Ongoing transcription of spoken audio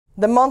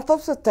The month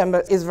of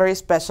September is very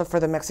special for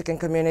the Mexican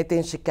community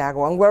in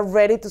Chicago, and we're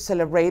ready to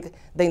celebrate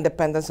the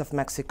independence of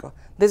Mexico.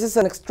 This is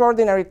an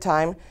extraordinary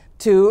time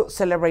to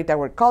celebrate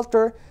our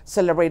culture,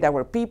 celebrate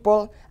our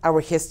people,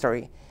 our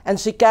history. And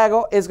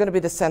Chicago is going to be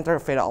the center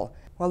of it all.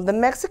 Well, the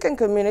Mexican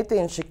community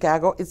in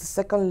Chicago is the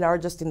second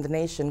largest in the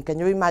nation. Can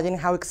you imagine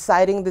how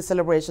exciting these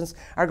celebrations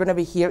are going to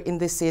be here in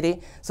this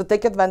city? So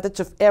take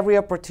advantage of every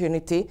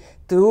opportunity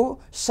to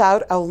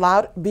shout out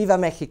loud, Viva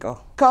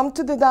Mexico. Come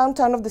to the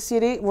downtown of the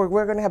city where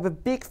we're going to have a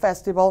big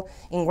festival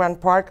in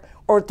Grand Park,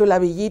 or to La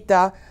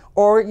Villita,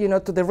 or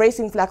to the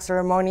raising flag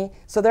ceremony.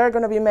 So there are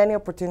going to be many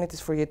opportunities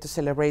for you to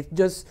celebrate.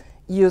 Just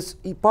use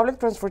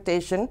public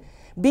transportation.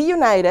 Be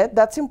united,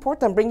 that's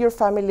important. Bring your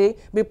family,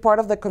 be part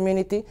of the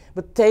community,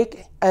 but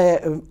take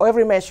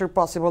every measure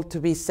possible to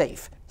be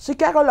safe.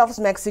 Chicago loves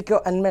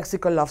Mexico, and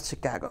Mexico loves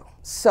Chicago.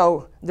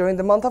 So during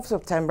the month of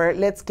September,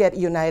 let's get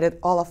united,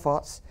 all of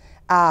us.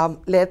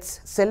 Let's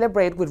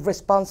celebrate with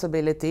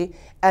responsibility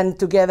and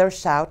together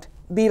shout,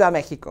 Viva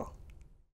Mexico.